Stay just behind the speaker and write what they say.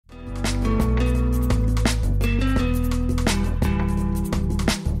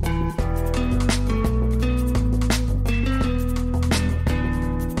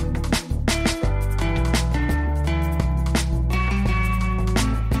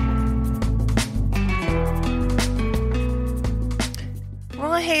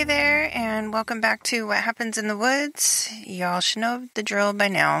Hey there, and welcome back to What Happens in the Woods. Y'all should know the drill by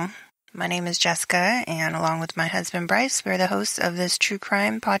now. My name is Jessica, and along with my husband Bryce, we're the hosts of this true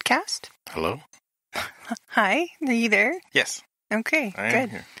crime podcast. Hello? Hi, are you there? Yes. Okay, I am good.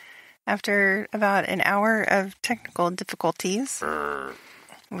 here. After about an hour of technical difficulties,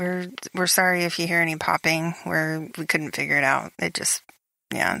 we're sorry if you hear any popping. We couldn't figure it out.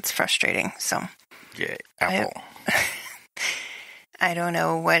 It's frustrating. So, Yeah, Apple. I don't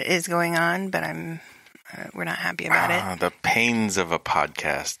know what is going on, but we're not happy about it. The pains of a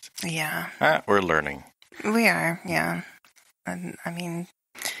podcast. Yeah. We're learning. We are, yeah. I mean,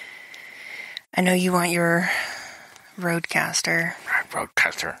 I know you want your Roadcaster.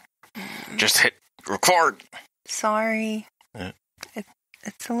 Roadcaster. Just hit record. Sorry.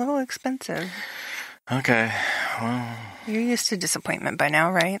 It's a little expensive. Okay. Well. You're used to disappointment by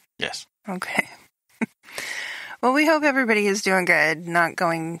now, right? Yes. Okay. Well, we hope everybody is doing good, not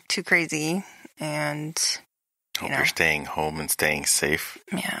going too crazy, and Hope you're staying home and staying safe.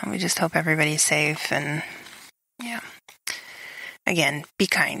 Yeah, we just hope everybody's safe, and yeah. Again, be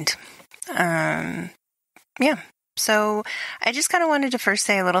kind. So I just kind of wanted to first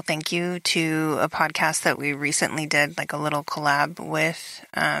say a little thank you to a podcast that we recently did, like a little collab with.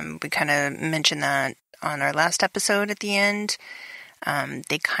 We kind of mentioned that on our last episode at the end.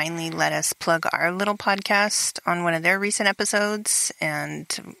 They kindly let us plug our little podcast on one of their recent episodes, and,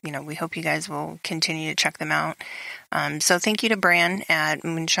 we hope you guys will continue to check them out. So thank you to Bran at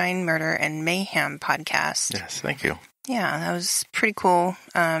Moonshine, Murder, and Mayhem podcast. Yes, thank you. Yeah, that was pretty cool.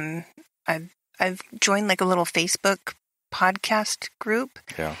 I've joined like a little Facebook podcast group.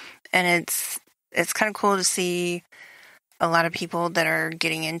 Yeah. And it's kind of cool to see a lot of people that are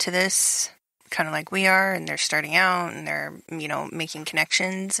getting into this, kind of like we are, and they're starting out and they're, making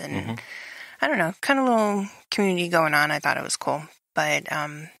connections and I don't know, kind of a little community going on. I thought it was cool. But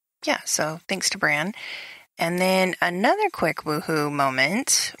so thanks to Bran. And then another quick woohoo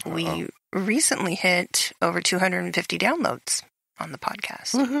moment. Uh-oh. We recently hit over 250 downloads on the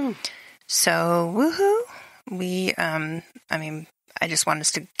podcast. Woohoo! So woohoo! We, I just want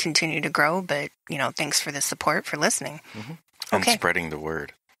us to continue to grow, but, thanks for the support, for listening. And spreading the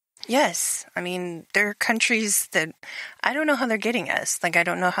word. Yes. I mean, there are countries that I don't know how they're getting us. Like, I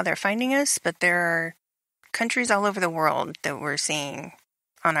don't know how they're finding us, but there are countries all over the world that we're seeing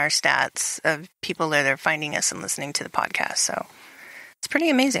on our stats of people that are finding us and listening to the podcast. So it's pretty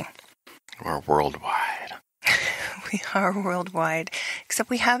amazing. We're worldwide. We are worldwide,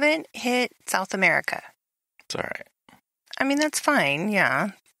 except we haven't hit South America. It's all right. I mean, that's fine, yeah.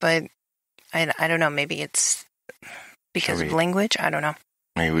 But I don't know. Maybe it's because of language. I don't know.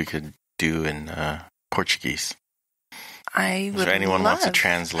 Maybe we could do in Portuguese. I would If anyone love. wants to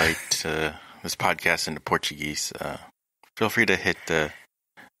translate this podcast into Portuguese, feel free to hit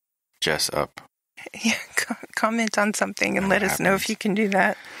Jess up. Yeah, comment on something and let us know if you can do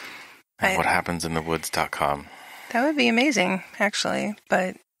that. whathappensinthewoods.com. That would be amazing, actually.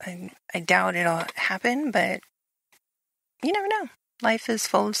 But I doubt it'll happen, but you never know. Life is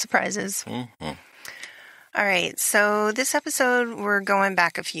full of surprises. Mm-hmm. All right, so this episode, we're going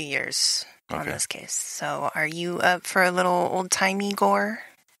back a few years on this case. So are you up for a little old-timey gore?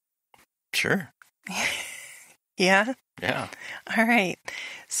 Sure. Yeah? Yeah. All right.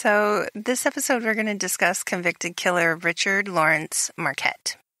 So this episode, we're going to discuss convicted killer Richard Laurence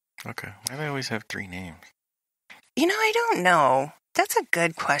Marquette. Okay. Why do they always have 3 names? I don't know. That's a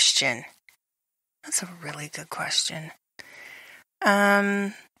good question. That's a really good question.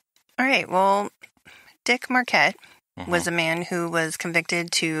 All right, well, Dick Marquette was a man who was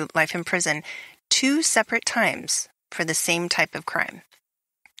convicted to life in prison 2 separate times for the same type of crime.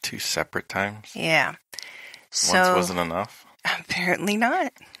 2 separate times? Yeah. So, once wasn't enough? Apparently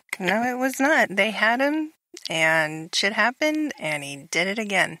not. No, it was not. They had him, and shit happened, and he did it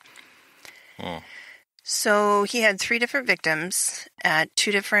again. So he had 3 different victims at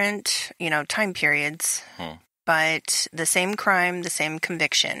 2 different, time periods, but the same crime, the same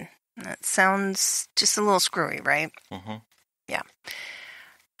conviction. That sounds just a little screwy, right? Yeah.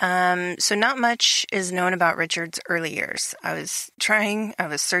 So not much is known about Richard's early years. I was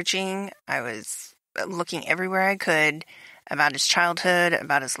searching, I was looking everywhere I could about his childhood,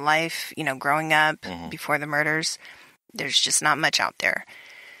 about his life, growing up before the murders. There's just not much out there.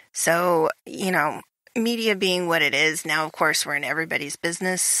 So, media being what it is, now, of course, we're in everybody's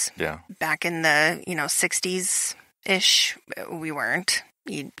business. Yeah. Back in the, 60s-ish, we weren't.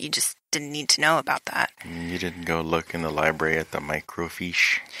 You just didn't need to know about that. You didn't go look in the library at the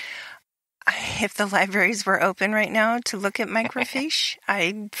microfiche? If the libraries were open right now to look at microfiche,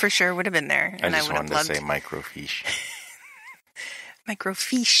 I for sure would have been there. I just wanted to say microfiche.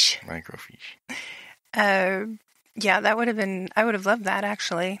 Microfiche. Microfiche. Yeah, that would have been, I would have loved that,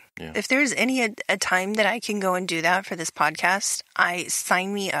 actually. Yeah. If there's a time that I can go and do that for this podcast,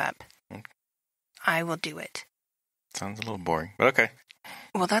 sign me up. Okay. I will do it. Sounds a little boring, but okay.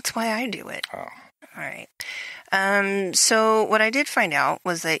 Well, that's why I do it. Oh. All right. So what I did find out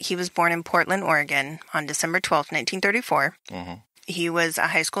was that he was born in Portland, Oregon on December 12th, 1934. Mm-hmm. He was a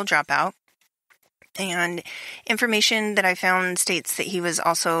high school dropout. And information that I found states that he was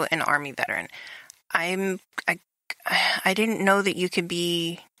also an Army veteran. I didn't know that you could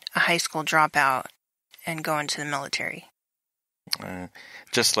be a high school dropout and go into the military.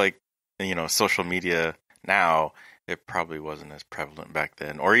 Just like, social media now, it probably wasn't as prevalent back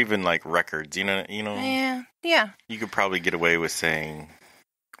then. Or even like records, Yeah. You could probably get away with saying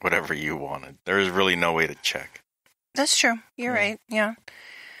whatever you wanted. There is really no way to check. That's true. You're right. Yeah.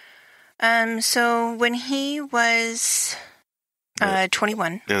 So when he was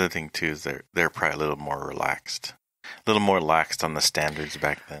 21. The other thing too is they're probably a little more relaxed. A little more laxed on the standards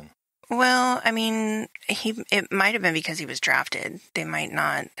back then. Well, I mean, it might have been because he was drafted. They might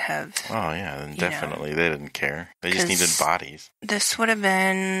not have. Oh yeah, then definitely they didn't care. They just needed bodies. This would have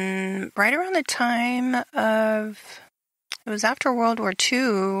been right around the time of. It was after World War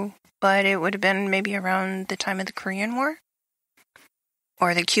II, but it would have been maybe around the time of the Korean War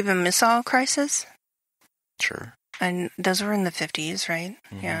or the Cuban Missile Crisis. Sure. And those were in the 50s, right?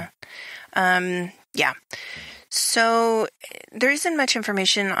 Mm-hmm. Yeah. Yeah. So there isn't much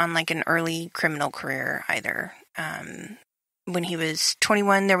information on like an early criminal career either. When he was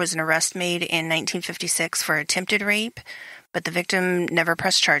 21, there was an arrest made in 1956 for attempted rape, but the victim never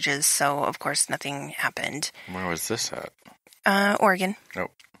pressed charges, so of course nothing happened. Where was this at? Oregon.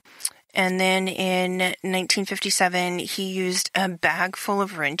 Nope. And then in 1957, he used a bag full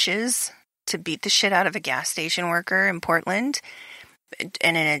of wrenches to beat the shit out of a gas station worker in Portland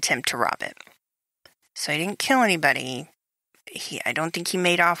in an attempt to rob it. So he didn't kill anybody. I don't think he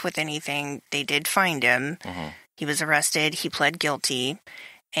made off with anything. They did find him. Mm-hmm. He was arrested. He pled guilty.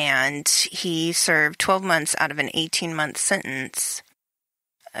 And he served 12 months out of an 18-month sentence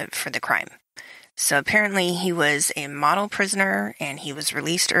for the crime. So apparently he was a model prisoner and he was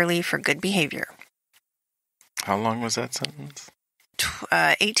released early for good behavior. How long was that sentence?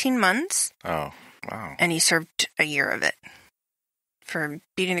 18 months. Oh, wow. And he served a year of it for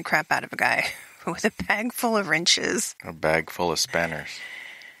beating the crap out of a guy with a bag full of wrenches. A bag full of spanners.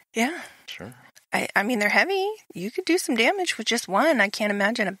 Yeah. Sure. I mean, they're heavy. You could do some damage with just one. I can't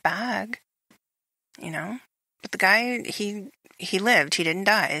imagine a bag, But the guy, he lived. He didn't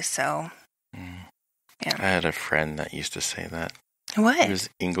die, so, yeah. I had a friend that used to say that. What? He was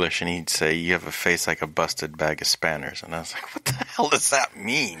English, and he'd say, "You have a face like a busted bag of spanners." And I was like, what the hell does that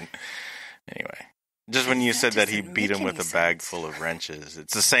mean? Anyway, just when you said that he beat him with a bag full of wrenches,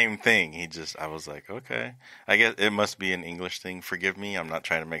 it's the same thing. I was like, okay. I guess it must be an English thing. Forgive me. I'm not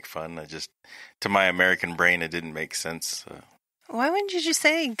trying to make fun. To my American brain, it didn't make sense. Why wouldn't you just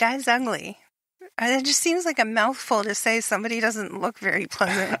say, guy's ugly? It just seems like a mouthful to say somebody doesn't look very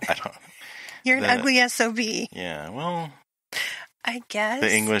pleasant. I don't. You're an ugly SOB. Yeah, well, I guess.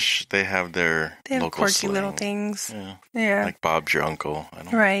 The English, they have local quirky slang. little things. Yeah. Like Bob's your uncle. I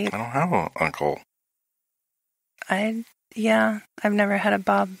don't have an uncle. I've never had a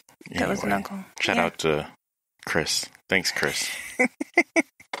Bob that was an uncle. Shout out to Chris. Thanks, Chris.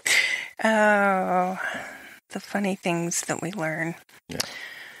 Oh, the funny things that we learn. Yeah.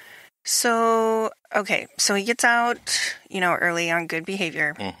 So he gets out, early on good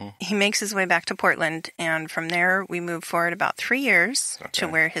behavior. Mm-hmm. He makes his way back to Portland, and from there we move forward about 3 years to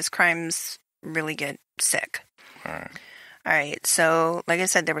where his crimes really get sick. All right. So, like I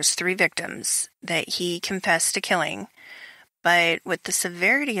said, there was 3 victims that he confessed to killing, but with the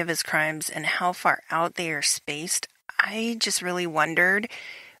severity of his crimes and how far out they are spaced, I just really wondered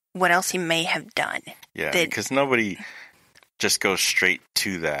what else he may have done. Yeah, because nobody just goes straight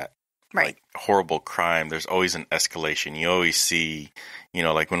to that. Right. Like, horrible crime. There's always an escalation. You always see,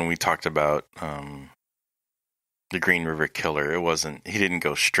 like when we talked about the Green River Killer, he didn't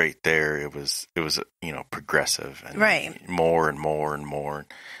go straight there. It was progressive and more and more and more.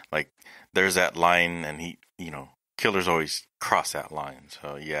 Like there's that line, and killers always cross that line.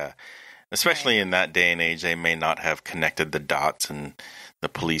 So yeah, especially in that day and age, they may not have connected the dots, and the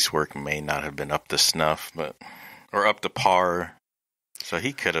police work may not have been up to snuff, or up to par. So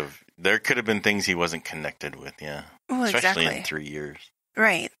there could have been things he wasn't connected with, yeah. Well, especially exactly. in 3 years.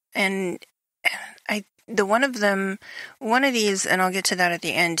 Right. And one of these, and I'll get to that at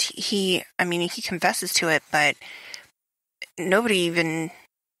the end, he confesses to it, but nobody even,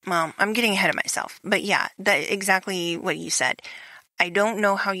 well, I'm getting ahead of myself. But yeah, that exactly what you said. I don't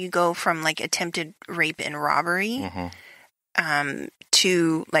know how you go from like attempted rape and robbery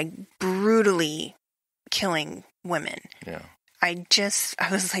to like brutally killing women. Yeah. I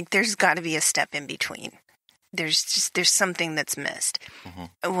was like, there's got to be a step in between. There's something that's missed.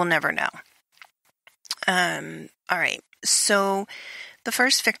 We'll never know. All right. So the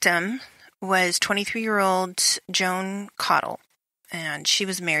first victim was 23-year-old Joan Cottle, and she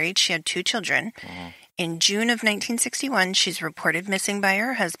was married. She had 2 children. In June of 1961, she's reported missing by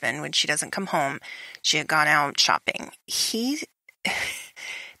her husband when she doesn't come home. She had gone out shopping.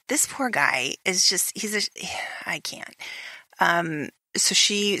 This poor guy is I can't. So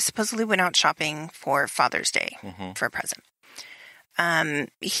she supposedly went out shopping for Father's Day for a present.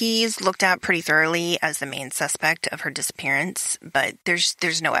 He's looked at pretty thoroughly as the main suspect of her disappearance, but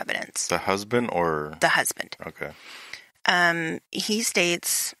there's no evidence. The husband or? The husband. Okay. He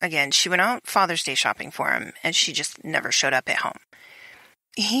states, again, she went out Father's Day shopping for him, and she just never showed up at home.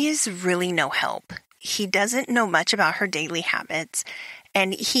 He is really no help. He doesn't know much about her daily habits,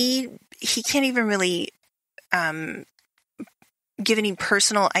 and he can't even really give any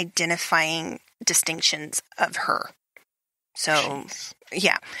personal identifying distinctions of her. So, Jeez.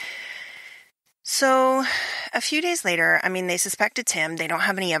 Yeah. So, a few days later, I mean, they suspect it's him. They don't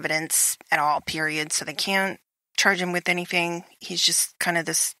have any evidence at all, period, so they can't charge him with anything. He's just kind of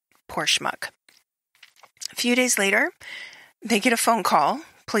this poor schmuck. A few days later, they get a phone call,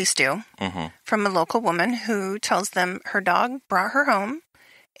 police do, from a local woman who tells them her dog brought her home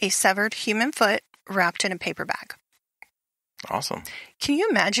a severed human foot wrapped in a paper bag. Awesome. Can you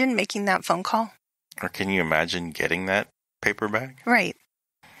imagine making that phone call? Or can you imagine getting that paper bag? Right.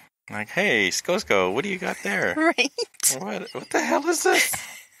 Like, hey, Skosko, what do you got there? Right. What the hell is this?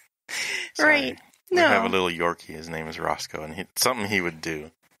 Right. We No. have a little Yorkie. His name is Roscoe, and something he would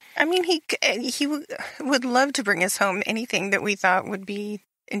do. I mean, he would love to bring us home anything that we thought would be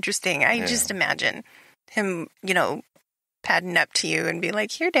interesting. I just imagine him, padding up to you and be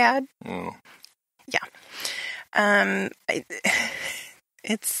like, "Here, Dad." Mm. Yeah.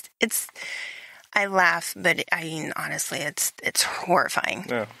 It's. I laugh, but I mean, honestly, it's horrifying.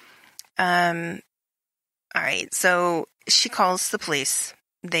 Yeah. All right. So she calls the police.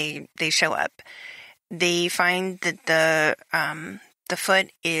 They show up. They find that the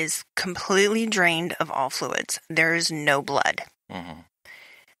foot is completely drained of all fluids. There is no blood.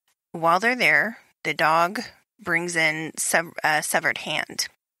 While they're there, the dog brings in a severed hand.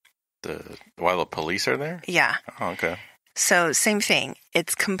 While the police are there? Yeah. Oh, okay. So same thing.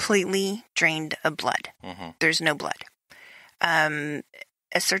 It's completely drained of blood. There's no blood.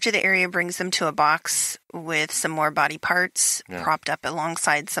 A search of the area brings them to a box with some more body parts propped up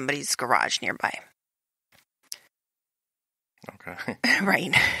alongside somebody's garage nearby. Okay.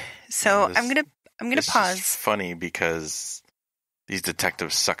 Right. So I'm gonna pause. It's funny because these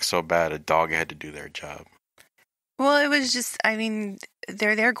detectives suck so bad. A dog had to do their job. Well, it was just, I mean,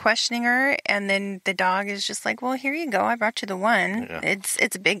 they're there questioning her, and then the dog is just like, "Well, here you go. I brought you the one. Yeah.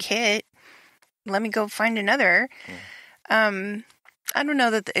 It's a big hit. Let me go find another." I don't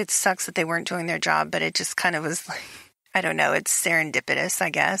know that it sucks that they weren't doing their job, but it just kind of was like, I don't know. It's serendipitous, I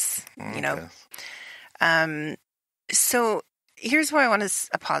guess. So here's where I want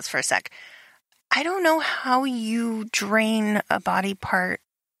to pause for a sec. I don't know how you drain a body part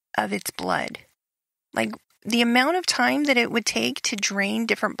of its blood. Like, the amount of time that it would take to drain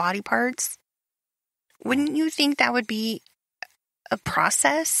different body parts, wouldn't you think that would be a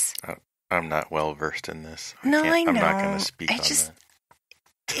process? I'm not well versed in this. I know. I'm not going to speak on that.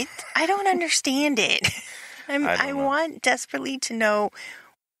 I don't understand it. I want desperately to know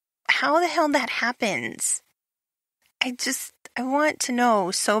how the hell that happens. I want to know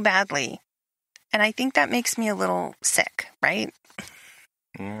so badly. And I think that makes me a little sick, right?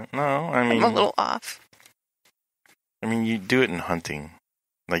 No, I mean... I'm a little off. I mean, you do it in hunting.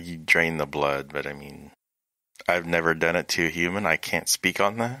 Like, you drain the blood, but I mean... I've never done it to a human. I can't speak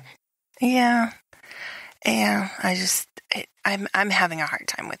on that. Yeah. I'm having a hard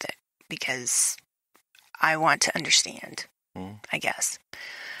time with it because I want to understand, I guess.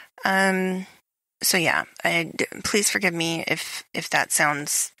 So yeah, please forgive me if that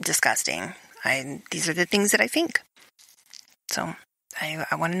sounds disgusting. These are the things that I think. So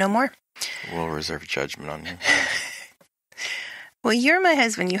I want to know more. We'll reserve judgment on you. Well, you're my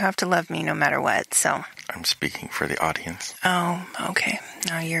husband. You have to love me no matter what. So I'm speaking for the audience. Oh, okay.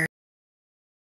 Now you're